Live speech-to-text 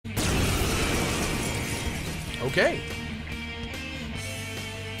Okay.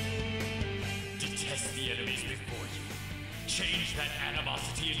 Detest the enemies before you. Change that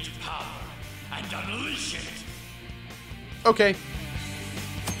animosity into power and unleash it. Okay.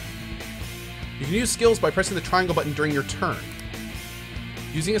 You can use skills by pressing the triangle button during your turn.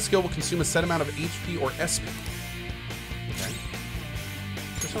 Using a skill will consume a set amount of HP or SP. Okay.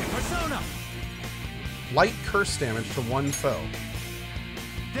 Persona. Light curse damage to one foe.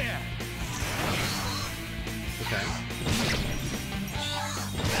 There. Okay.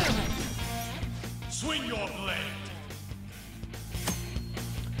 Swing your blade.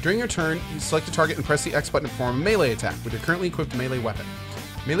 During your turn, you select a target and press the X button to perform a melee attack with your currently equipped melee weapon.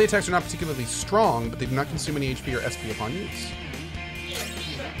 Melee attacks are not particularly strong, but they do not consume any HP or SP upon use.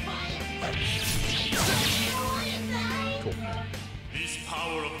 Cool. This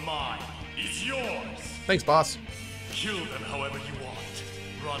power of mine is yours. Thanks, boss. Kill them however you want.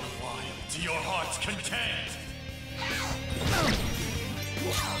 Run wild to your heart's content.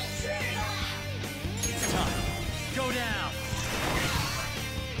 It's time. Go down.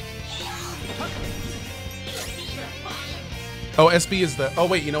 Oh, SB is the... Oh,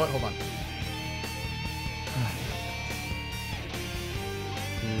 wait, you know what? Hold on.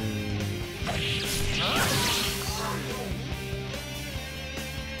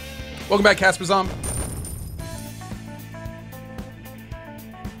 Welcome back, Casper Zom.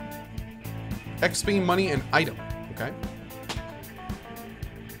 XP, money, and item. Okay.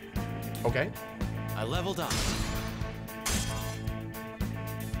 Okay. I leveled up.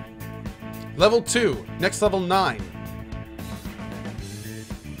 Level 2. Next level 9.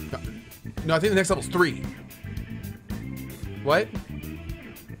 No, I think the next level's 3. What?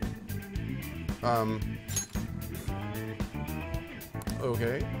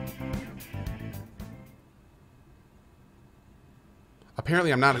 Okay.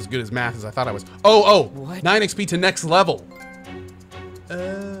 Apparently I'm not as good as math as I thought I was. Oh! What? 9 XP to next level.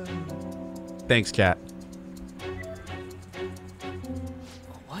 Thanks, chat.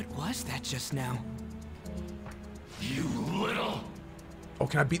 What was that just now? You little. Oh,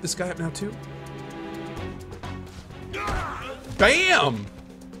 can I beat this guy up now too? Bam!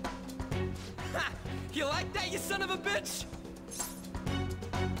 Ha! You like that, you son of a bitch?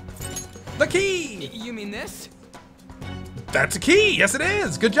 The key! You mean this? That's a key! Yes, it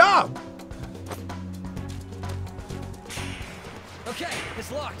is! Good job! Okay,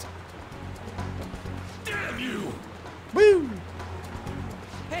 it's locked. Damn you! Woo!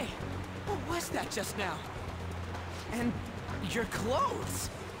 Hey, what was that just now? And your clothes.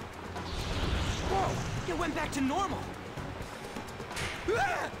 Whoa, it went back to normal.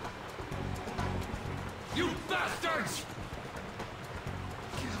 Ah! You bastards!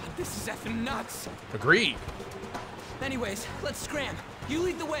 God, this is effing nuts. Agreed. Anyways, let's scram. You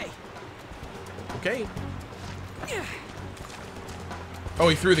lead the way. Okay. Oh,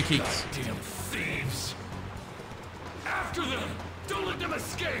 he threw the keys. Damn thieves! After them! Don't let them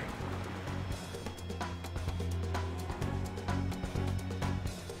escape!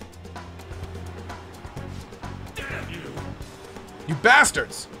 Damn you! You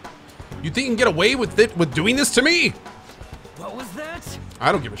bastards! You think you can get away with it with doing this to me? What was that?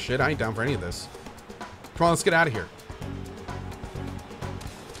 I don't give a shit. I ain't down for any of this. Come on, let's get out of here.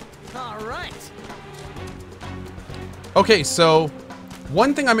 All right. Okay, so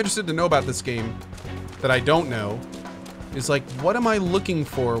one thing I'm interested to know about this game that I don't know is, like, what am I looking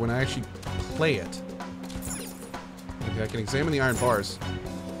for when I actually play it? Okay, I can examine the iron bars.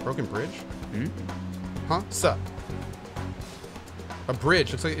 Broken bridge? Huh? Sup? A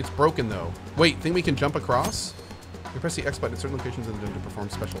bridge. Looks like it's broken, though. Wait, think we can jump across? We press the X button at certain locations in the dungeon to perform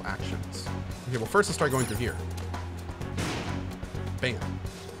special actions. Okay, well, first let's start going through here. Bam.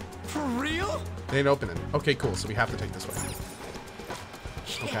 For real? They ain't opening. Okay, cool. So we have to take this way.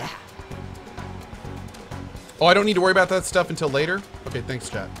 Okay. Oh, I don't need to worry about that stuff until later? Okay, thanks,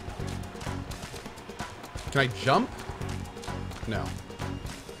 chat. Can I jump? No.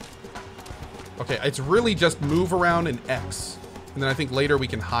 Okay, it's really just move around and X. And then I think later we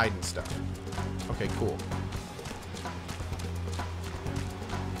can hide and stuff. Okay, cool.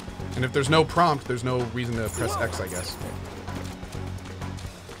 And if there's no prompt, there's no reason to press X, I guess.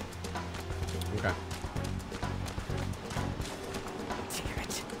 Okay. Damn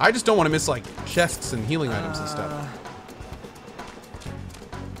it. I just don't want to miss, like, chests and healing items and stuff.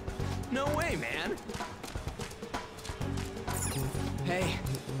 No way, man. Hey.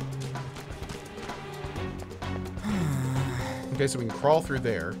 Okay, so we can crawl through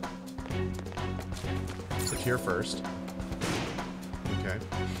there. So here first. Okay.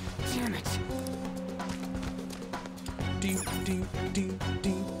 Damn it. Do, do, do,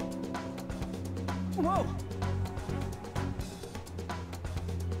 do. Whoa.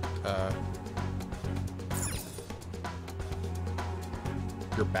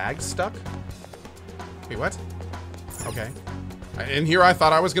 your bag's stuck? Wait, what? Okay. And here I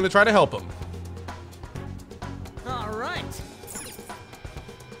thought I was going to try to help him. All right.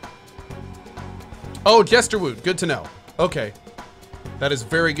 Oh, Jesterwood. Good to know. Okay. That is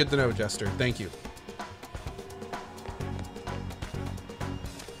very good to know, Jester. Thank you.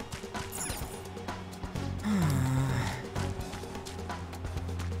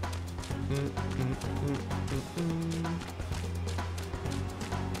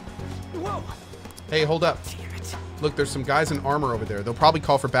 Whoa. Hey, hold up. Damn it. Look, there's some guys in armor over there. They'll probably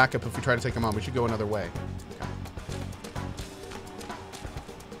call for backup if we try to take them on. We should go another way.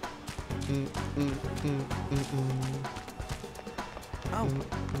 Oh.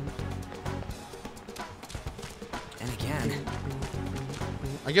 And again.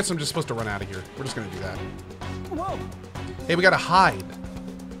 I guess I'm just supposed to run out of here. We're just going to do that. Whoa. Hey, we got to hide.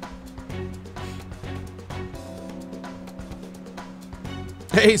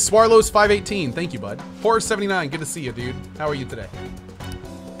 Hey, Swarlos 518. Thank you, bud. Horror 79. Good to see you, dude. How are you today?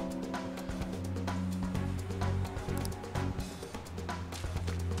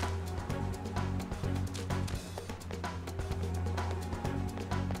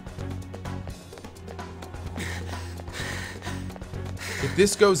 If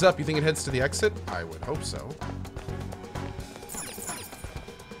this goes up, you think it heads to the exit? I would hope so.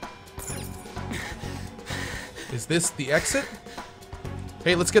 Is this the exit?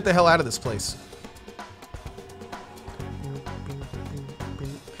 Hey, let's get the hell out of this place.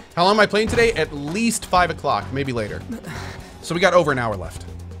 How long am I playing today? At least 5 o'clock, maybe later. So we got over an hour left.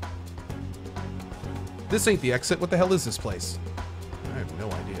 This ain't the exit. What the hell is this place? I have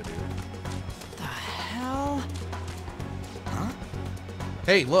no idea, dude. The hell? Huh?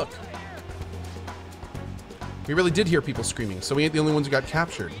 Hey, look. We really did hear people screaming, so we ain't the only ones who got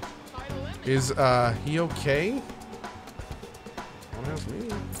captured. Is, he okay? Don't ask me.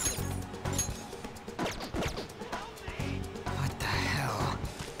 What the hell?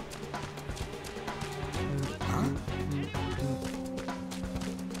 Huh?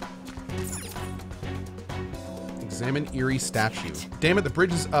 Examine eerie statue. Damn it, the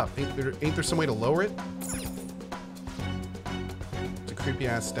bridge is up. Ain't there some way to lower it? It's a creepy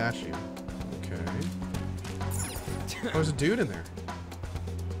ass statue. Okay. Oh, there's a dude in there.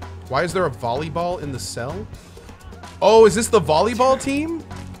 Why is there a volleyball in the cell? Oh, is this the volleyball team?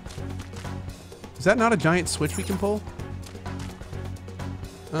 Is that not a giant switch we can pull?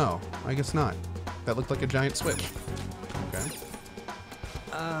 Oh, I guess not. That looked like a giant switch. Okay.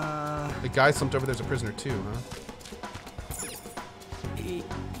 The guy slumped over there's a prisoner too, huh?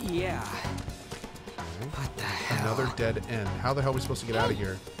 Yeah. Okay. What the hell? Another dead end. How the hell are we supposed to get out of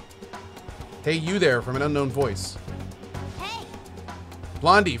here? Hey, you there, from an unknown voice. Hey!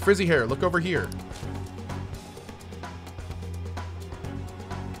 Blondie, frizzy hair, look over here.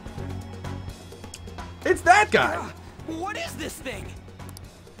 It's that guy! What is this thing?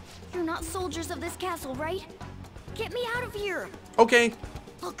 You're not soldiers of this castle, right? Get me out of here! Okay.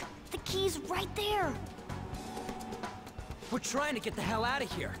 Look, the key's right there. We're trying to get the hell out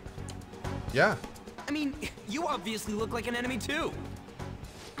of here. Yeah. I mean, you obviously look like an enemy too.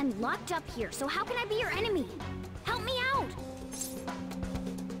 I'm locked up here, so how can I be your enemy? Help me out!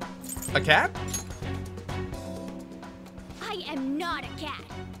 A cat? I am not a cat.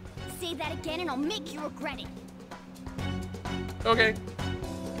 Say that again and I'll make you regret it. Okay.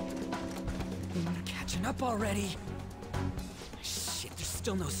 They're catching up already. Shit, there's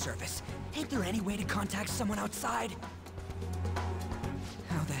still no service. Ain't there any way to contact someone outside?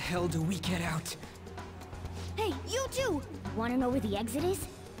 How the hell do we get out? Hey, you too! Wanna know where the exit is?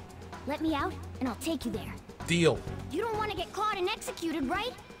 Let me out, and I'll take you there. Deal. You don't want to get caught and executed,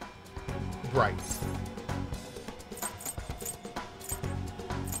 right? Right.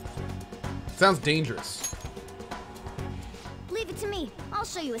 Sounds dangerous. Leave it to me. I'll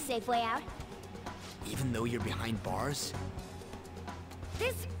show you a safe way out. Even though you're behind bars?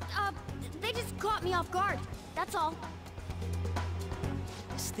 They just caught me off guard. That's all.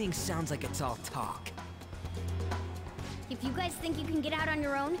 This thing sounds like it's all talk. If you guys think you can get out on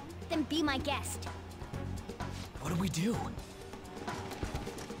your own, then be my guest. What do we do?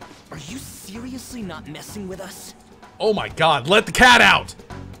 Are you seriously not messing with us? Oh my god, let the cat out!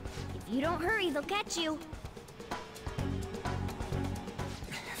 If you don't hurry, they'll catch you.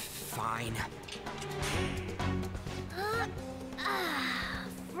 Fine.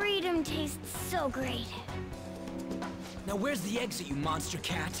 Freedom tastes so great. Now where's the exit, you monster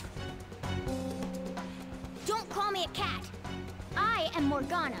cat? Don't call me a cat. I am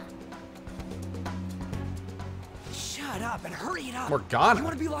Morgana. Shut up and hurry it up. Morgana? You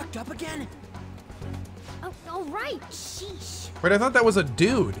want to be locked up again? Oh, all right. Sheesh. Wait, I thought that was a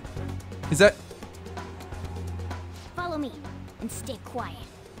dude. Is that... Follow me and stay quiet.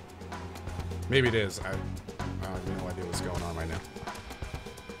 Maybe it is. I have no idea what's going on right now.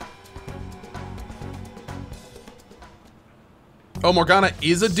 Oh, Morgana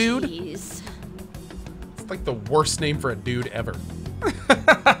is a dude? Jeez. It's like the worst name for a dude ever.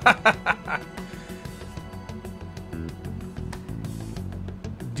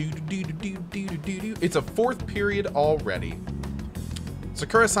 It's a 4th period already.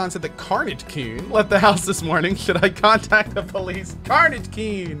 Sakura-san said that CohhCarnage left the house this morning. Should I contact the police?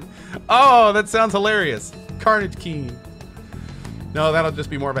 CohhCarnage! Oh, that sounds hilarious. CohhCarnage. No, that'll just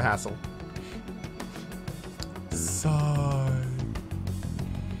be more of a hassle. Sigh.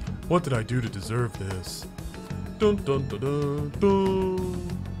 What did I do to deserve this? Dun dun dun dun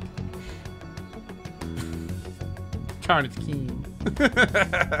dun. CohhCarnage.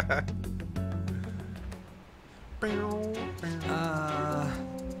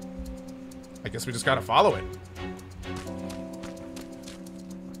 I guess we just gotta follow it.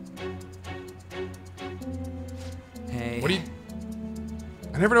 Hey. What are you...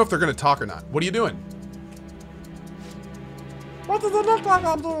 I never know if they're gonna talk or not. What are you doing? What does it look like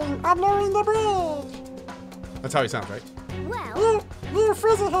I'm doing? I'm lowering the bridge. That's how he sounds, right? Well, You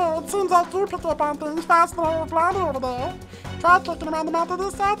frizzy hair, it seems like you pick up on things faster than old blondie over there. Try kicking around the mouth of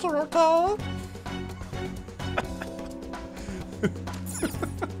this statue, okay?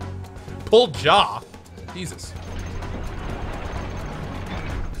 Pull jaw. Jesus.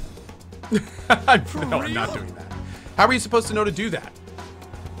 No, I'm not doing that. How are you supposed to know to do that?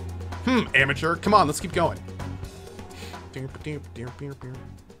 Amateur. Come on, let's keep going.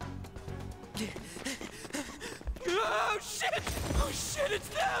 Oh shit! Oh shit, it's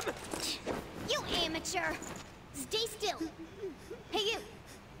them! you amateur. Stay still. Hey, you.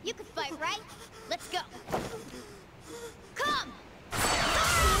 You can fight, right? Let's go. Come.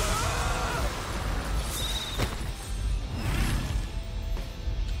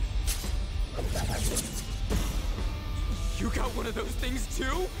 You got one of those things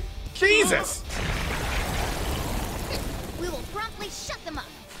too? Jesus! We will promptly shut them up.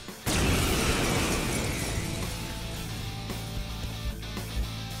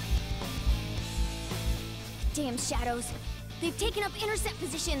 Damn shadows. They've taken up intercept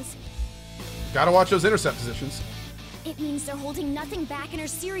positions. Gotta watch those intercept positions. It means they're holding nothing back and are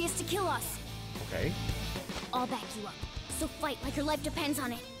serious to kill us. Okay. I'll back you up. So fight like your life depends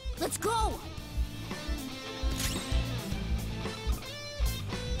on it. Let's go!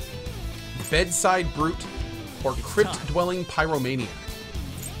 Bedside Brute or Crypt-Dwelling Pyromaniac.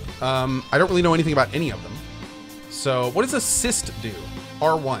 I don't really know anything about any of them. So, what does Assist do?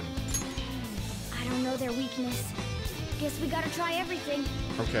 R1. I don't know their weakness. Guess we gotta try everything.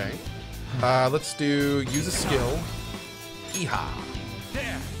 Okay. Let's do use a skill. Yeehaw.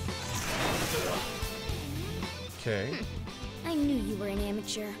 There. Okay. I knew you were an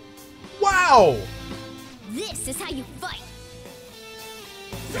amateur. Wow! This is how you fight!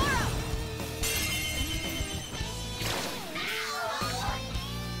 Zoro!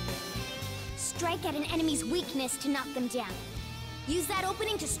 Strike at an enemy's weakness to knock them down. Use that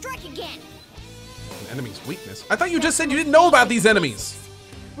opening to strike again! An enemy's weakness? I thought you just said you didn't know about these enemies!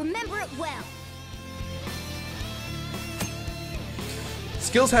 Remember it well.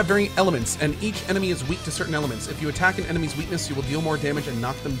 Skills have varying elements, and each enemy is weak to certain elements. If you attack an enemy's weakness, you will deal more damage and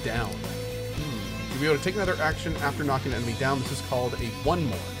knock them down. You'll be able to take another action after knocking an enemy down. This is called a one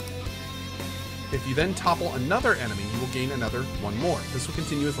more. If you then topple another enemy, you will gain another one more. This will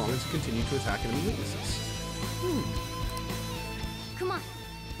continue as long as you continue to attack enemy weaknesses. Come on,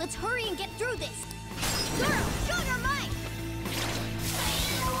 let's hurry and get through this. Zoro, show your might!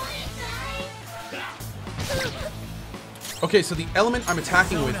 Okay, so the element I'm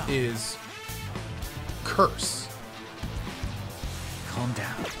attacking with is Curse. Calm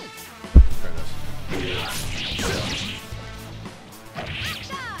down. Try this.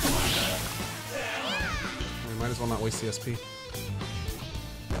 We might as well not waste the SP.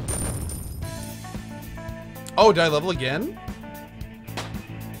 Oh, did I level again?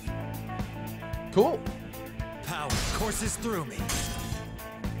 Cool. Power courses through me.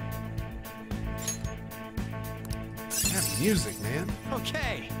 That music, man.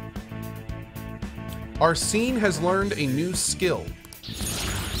 Okay. Arsene has learned a new skill.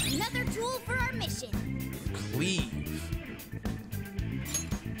 Another tool for our mission. Cleave.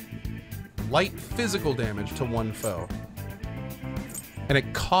 Light physical damage to one foe. And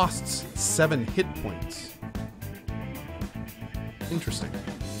it costs 7 hit points. Interesting.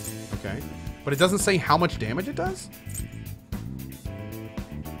 Okay. But it doesn't say how much damage it does?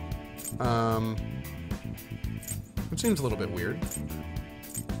 Which seems a little bit weird.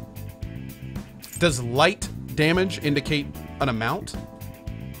 Does light damage indicate an amount?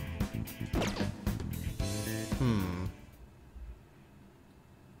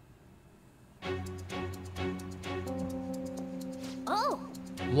 Oh,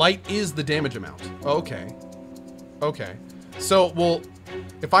 Light is the damage amount. Okay. Okay. So, well,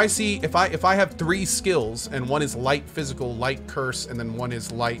 if I have 3 skills and one is light physical, light curse, and then one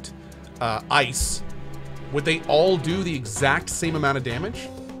is light ice, would they all do the exact same amount of damage?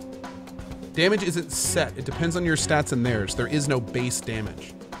 Damage isn't set. It depends on your stats and theirs. There is no base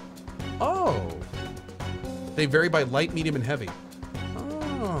damage. Oh. They vary by light, medium, and heavy.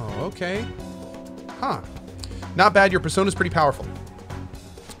 Oh, okay. Huh. Not bad. Your persona's pretty powerful.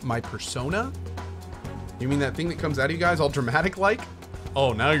 My persona? You mean that thing that comes out of you guys all dramatic like?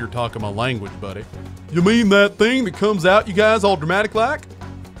 Oh, now you're talking my language, buddy. You mean that thing that comes out you guys all dramatic like?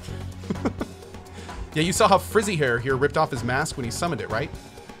 Yeah, you saw how Frizzy Hair here ripped off his mask when he summoned it, right?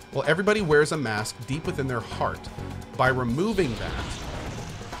 Well, everybody wears a mask deep within their heart. By removing that...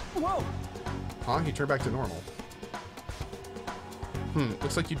 Whoa! Huh? He turned back to normal.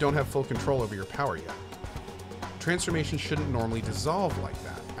 Looks like you don't have full control over your power yet. Transformation shouldn't normally dissolve like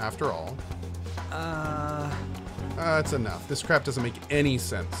that. After all... That's enough. This crap doesn't make any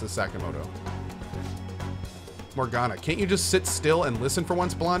sense, says Sakamoto. Morgana, can't you just sit still and listen for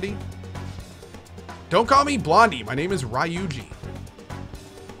once, Blondie? Don't call me Blondie. My name is Ryuji.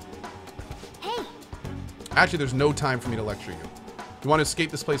 hey, Actually, there's no time for me to lecture you. You want to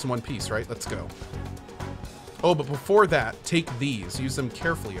escape this place in one piece, right? Let's go. Oh, but before that, take these. Use them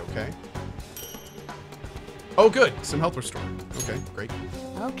carefully, okay? Oh, good. Some health restore. Okay, great.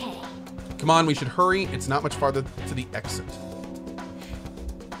 okay. Come on, we should hurry. It's not much farther to the exit.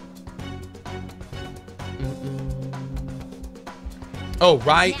 Oh,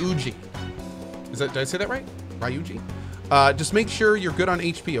 Ryuji. Did I say that right? Ryuji? Just make sure you're good on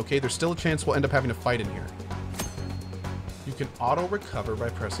HP, okay? There's still a chance we'll end up having to fight in here. You can auto-recover by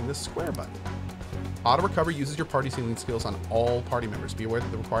pressing the square button. Auto-recover uses your party healing skills on all party members. Be aware that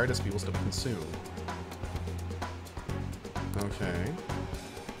the required SP will still be consumed. Okay.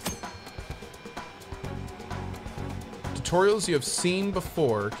 Tutorials you have seen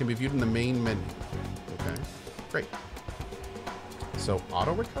before can be viewed in the main menu. Okay, great. So,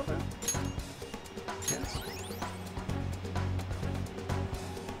 auto-recover? Yes.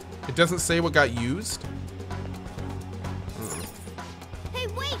 It doesn't say what got used? Hey,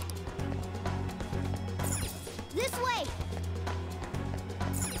 wait! This way!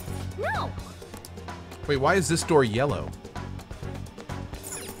 No! Wait, why is this door yellow?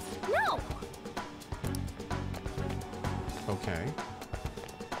 No! Okay.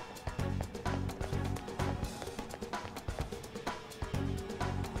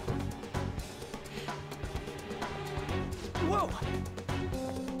 Whoa!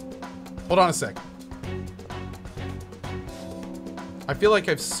 Hold on a sec. I feel like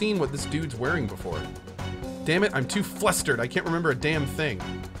I've seen what this dude's wearing before. Damn it, I'm too flustered. I can't remember a damn thing.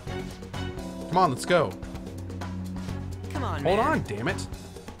 Come on, let's go. Come on, Hold man. on, damn it.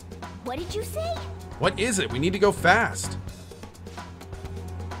 What did you say? What is it? We need to go fast.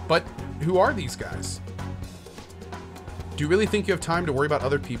 But who are these guys? Do you really think you have time to worry about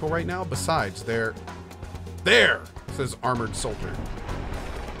other people right now? Besides, they're... There! Says Armored Soldier.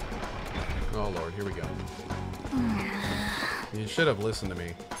 Oh, Lord. Here we go. You should have listened to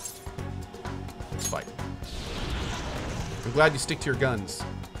me. Let's fight. I'm glad you stick to your guns.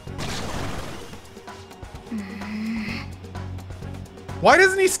 Why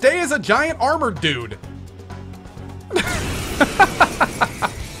doesn't he stay as a giant armored dude? It's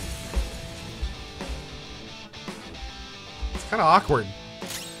kind of awkward.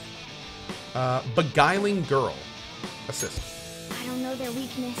 Beguiling girl. Assist. I don't know their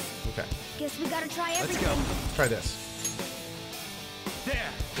weakness. Okay. Guess we gotta try Let's everything. go. Let's try this.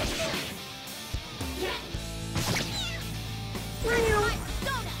 There!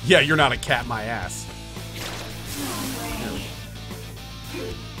 Yeah, you're not a cat, my ass.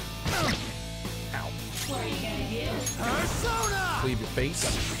 Ow. Persona! Leave your face.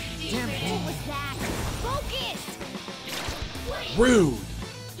 Damn it. What was that? Focus! Rude.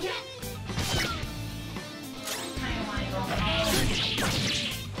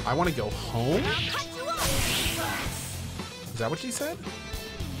 I want to go home? I'll cut you off! Is that what she said?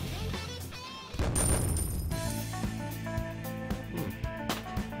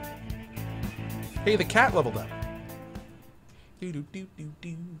 Hey, the cat leveled up. Do do do do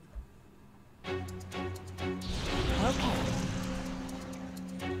do. Okay.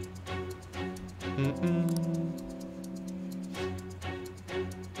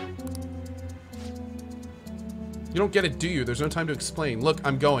 You don't get it, do you? There's no time to explain. Look,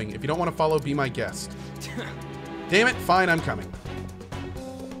 I'm going. If you don't want to follow, be my guest. Damn it. Fine, I'm coming.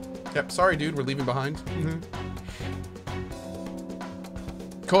 Yep, sorry, dude. We're leaving behind.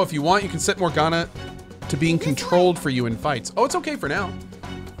 Ko, if you want, you can set Morgana to being controlled for you in fights. Oh, it's okay for now.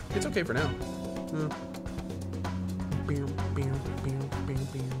 It's okay for now.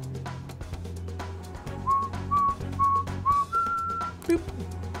 Boop.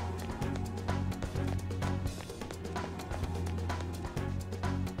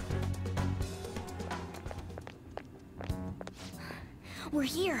 We're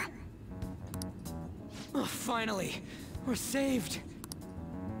here. Oh, finally. We're saved.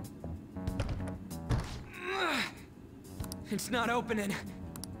 It's not opening.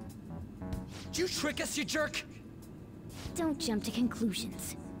 Did you trick us, you jerk? Don't jump to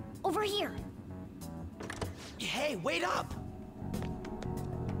conclusions. Over here. Hey, wait up!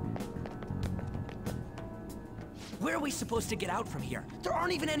 Where are we supposed to get out from here? There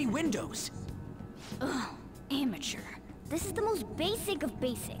aren't even any windows. Ugh, amateur. This is the most basic of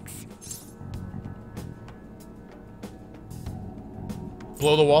basics.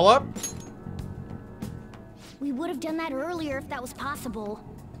 Blow the wall up? We would have done that earlier if that was possible.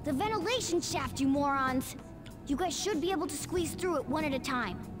 The ventilation shaft, you morons. You guys should be able to squeeze through it one at a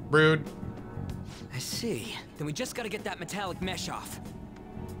time. Rude. I see. Then we just gotta get that metallic mesh off.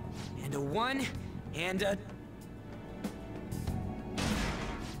 And a one, and a...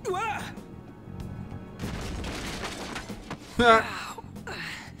 Ah! Ow.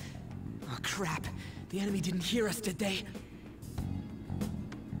 Oh, crap. The enemy didn't hear us, did they?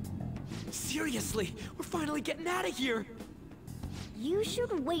 Seriously, we're finally getting out of here. You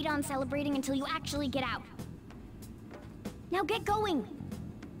should wait on celebrating until you actually get out. Now get going.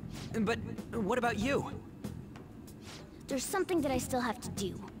 But what about you? There's something that I still have to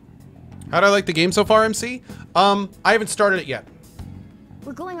do. How'd I like the game so far, MC? I haven't started it yet.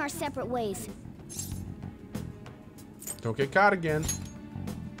 We're going our separate ways. Don't get caught again.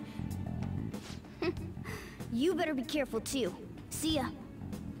 You better be careful too. See ya.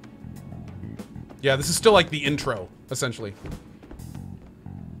 Yeah, this is still like the intro, essentially.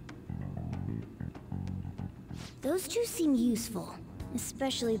 Those two seem useful.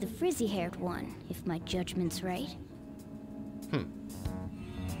 Especially the frizzy-haired one, if my judgment's right.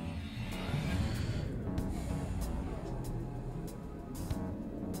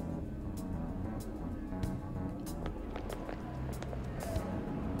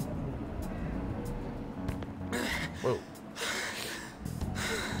 Whoa.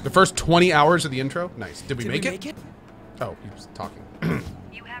 The first 20 hours of the intro? Nice. Did we make it? Oh, he was talking.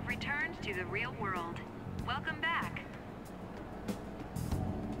 You have returned to the real world. Welcome back.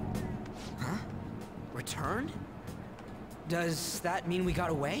 Huh? Returned? Does that mean we got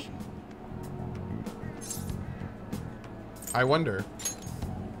away? I wonder.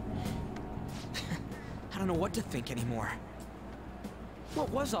 I don't know what to think anymore. What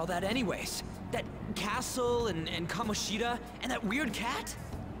was all that anyways? That castle and Kamoshida and that weird cat?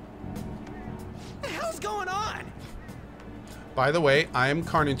 What the hell's going on? By the way, I'm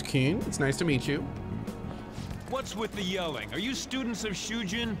Carnage King. It's nice to meet you. What's with the yelling? Are you students of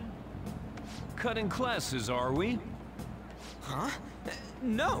Shujin? Cutting classes, are we? Huh?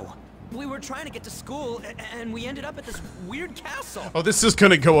 No. We were trying to get to school and we ended up at this weird castle. Oh, this is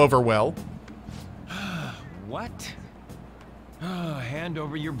gonna go over well. What? Oh, hand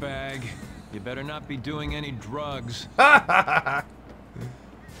over your bag. You better not be doing any drugs. Why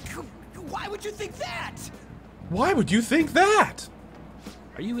would you think that? Why would you think that?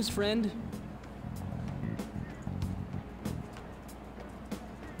 Are you his friend?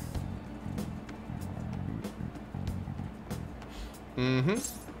 Mm-hmm.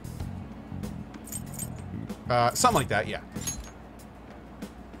 Something like that, yeah.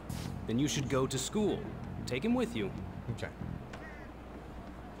 Then you should go to school. Take him with you. Okay.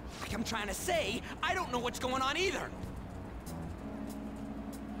 Like I'm trying to say, I don't know what's going on either.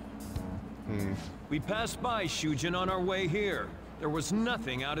 We passed by Shujin on our way here. There was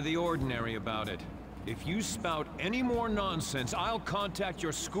nothing out of the ordinary about it. If you spout any more nonsense, I'll contact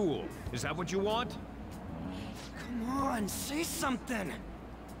your school. Is that what you want? Come on, say something.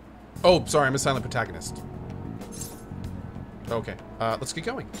 Oh, sorry, I'm a silent protagonist. Okay, let's get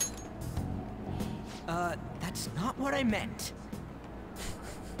going. That's not what I meant.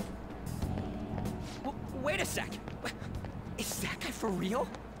 Wait a sec. Is that guy for real?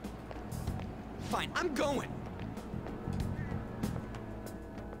 Fine, I'm going.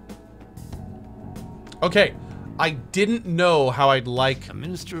 Okay, I didn't know how I'd like The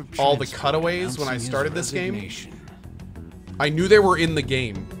Minister of all the Transport cutaways when I announcing his started this game. resignation. I knew they were in the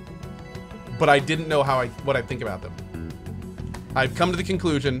game, but I didn't know what I think about them. I've come to the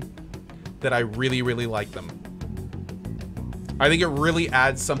conclusion that I really, really like them. I think it really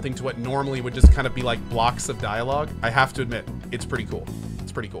adds something to what normally would just kind of be like blocks of dialogue. I have to admit, it's pretty cool.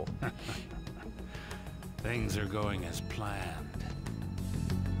 It's pretty cool. Things are going as planned.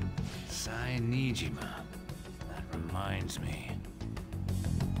 Nijima. That reminds me.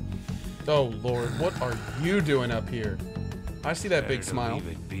 Oh Lord, what are you doing up here? I see that big smile. Leave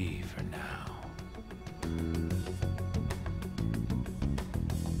it be for now.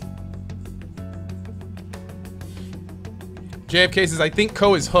 JFK says, I think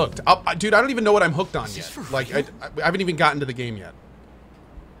Ko is hooked. Dude, I don't even know what I'm hooked on yet. Like, I haven't even gotten to the game yet.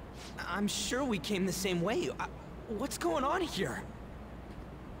 I'm sure we came the same way. What's going on here?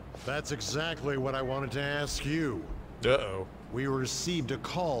 That's exactly what I wanted to ask you. Uh-oh. We received a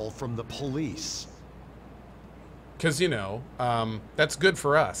call from the police. Because, you know, that's good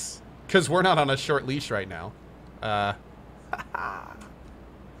for us. Because we're not on a short leash right now.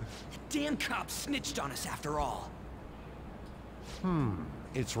 Damn cop snitched on us after all.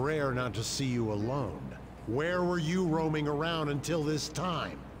 It's rare not to see you alone. Where were you roaming around until this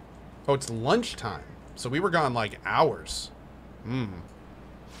time? Oh, it's lunchtime. So we were gone like hours.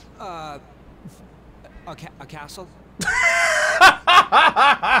 A castle?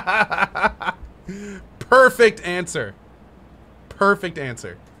 Perfect answer. Perfect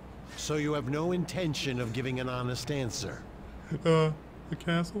answer. So you have no intention of giving an honest answer? A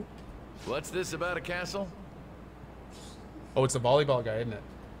castle? What's this about a castle? Oh, it's the volleyball guy, isn't it?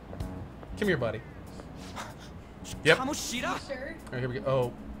 Come here, buddy. Yep. Kamoshida? Sure. All right, here we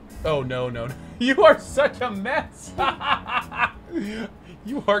go. Oh, no, no. You are such a mess.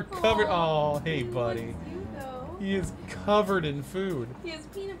 You are covered. Oh, hey, buddy. He is covered in food. He has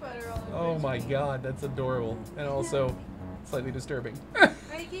peanut butter all over. Oh my God, that's adorable, and also slightly disturbing. I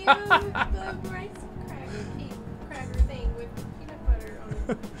gave him the rice cracker thing with peanut butter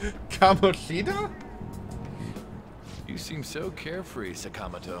on it. Kamoshida? You seem so carefree,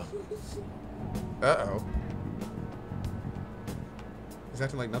 Sakamoto. Uh-oh. He's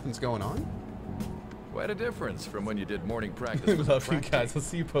acting like nothing's going on? Quite a difference from when you did morning practice. with Love the you track guys. team. I'll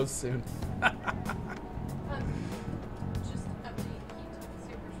see you post soon. Just update. He took a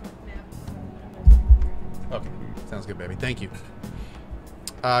super short nap. Okay, sounds good, baby. Thank you.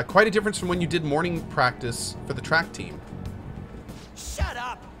 Quite a difference from when you did morning practice for the track team. Shut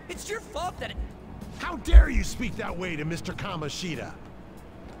up! It's your fault that How dare you speak that way to Mr. Kamoshida?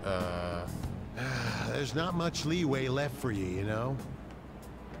 There's not much leeway left for you, you know?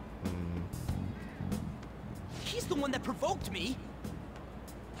 he's the one that provoked me.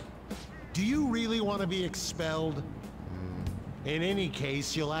 Do you really want to be expelled? In any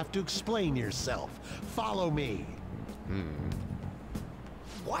case, you'll have to explain yourself. Follow me.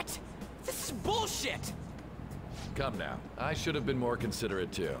 What? This is bullshit! Come now. I should have been more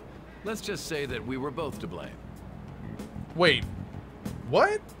considerate too. Let's just say that we were both to blame. Wait,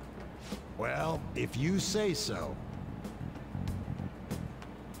 what? Well, if you say so.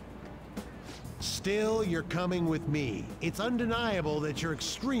 Still, you're coming with me. It's undeniable that you're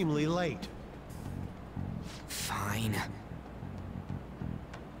extremely late. Fine.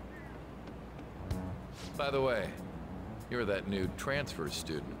 By the way, you're that new transfer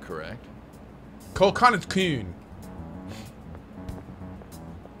student, correct? CohhCarnage.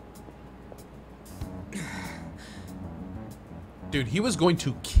 Dude, he was going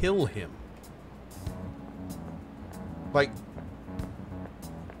to kill him. Like...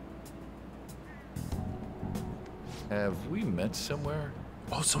 Have we met somewhere?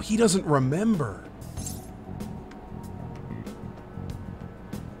 Oh, so he doesn't remember.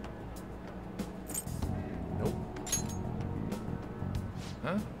 Nope.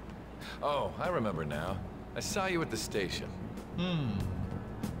 Huh? Oh, I remember now. I saw you at the station.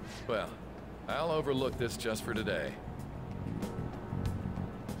 Well, I'll overlook this just for today.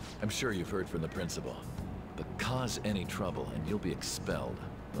 I'm sure you've heard from the principal. But cause any trouble and you'll be expelled.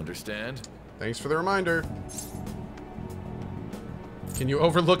 Understand? Thanks for the reminder. Can you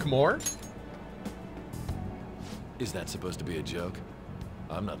overlook more? Is that supposed to be a joke?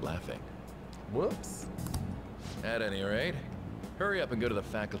 I'm not laughing. Whoops. At any rate, hurry up and go to the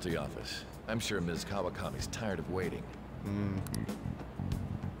faculty office. I'm sure Ms. Kawakami's tired of waiting.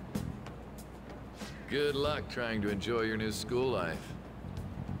 Good luck trying to enjoy your new school life.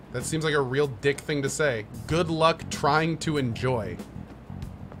 That seems like a real dick thing to say. Good luck trying to enjoy.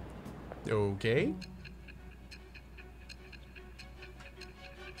 Okay.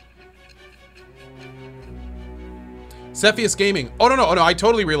 Cepheus Gaming. Oh, no. I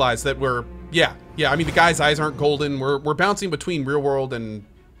totally realized that we're... Yeah. I mean, the guy's eyes aren't golden. We're bouncing between real world and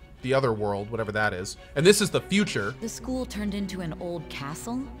the other world, whatever that is. And this is the future. The school turned into an old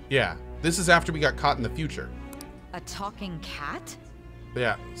castle? Yeah, this is after we got caught in the future. A talking cat?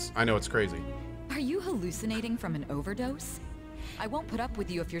 Yeah, I know, it's crazy. Are you hallucinating from an overdose? I won't put up with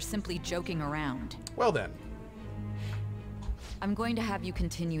you if you're simply joking around. Well then. I'm going to have you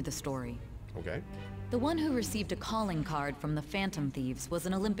continue the story. Okay. The one who received a calling card from the Phantom Thieves was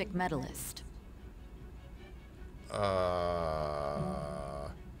an Olympic medalist. An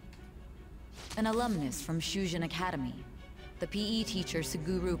alumnus from Shujin Academy. The PE teacher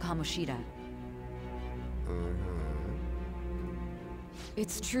Suguru Kamoshida.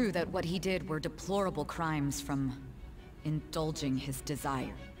 It's true that what he did were deplorable crimes from indulging his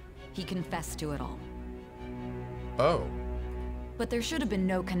desire. He confessed to it all. Oh. But there should have been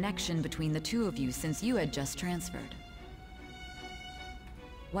no connection between the two of you since you had just transferred.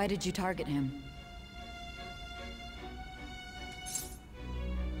 Why did you target him?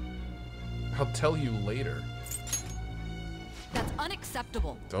 I'll tell you later. That's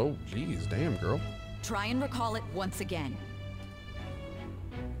unacceptable. Oh, geez, damn, girl. Try and recall it once again.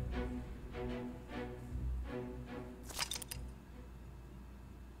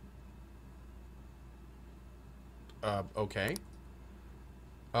 Okay.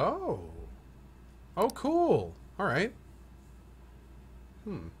 Oh. Oh, cool. All right.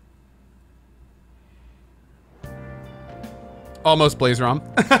 Almost Blazer on.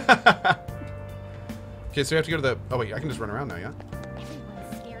 Okay, so you have to go to the... Oh, wait, I can just run around now, yeah?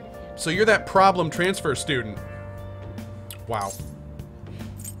 Everyone's scared of him. So you're that problem transfer student. Wow.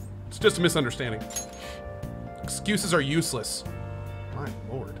 It's just a misunderstanding. Excuses are useless. My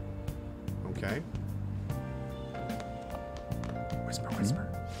lord. Okay. Whisper, whisper.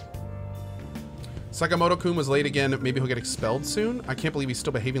 Sakamoto-kun was late again. Maybe he'll get expelled soon? I can't believe he's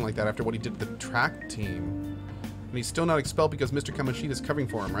still behaving like that after what he did to the track team. And he's still not expelled because Mr. Kamoshida is covering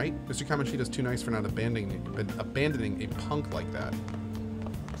for him, right? Mr. Kamoshida is too nice for not abandoning a punk like that.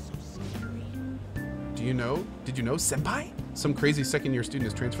 Do you know? Did you know, senpai? Some crazy second-year student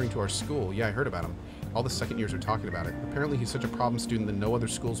is transferring to our school. Yeah, I heard about him. All the second years are talking about it. Apparently he's such a problem student that no other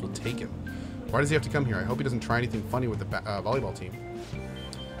schools will take him. Why does he have to come here? I hope he doesn't try anything funny with the volleyball team.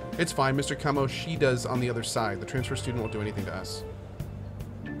 It's fine. Mr. Kamoshida's on the other side. The transfer student won't do anything to us.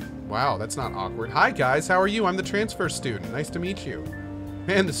 Wow, that's not awkward. Hi, guys. How are you? I'm the transfer student. Nice to meet you.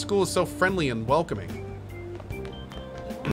 Man, the school is so friendly and welcoming.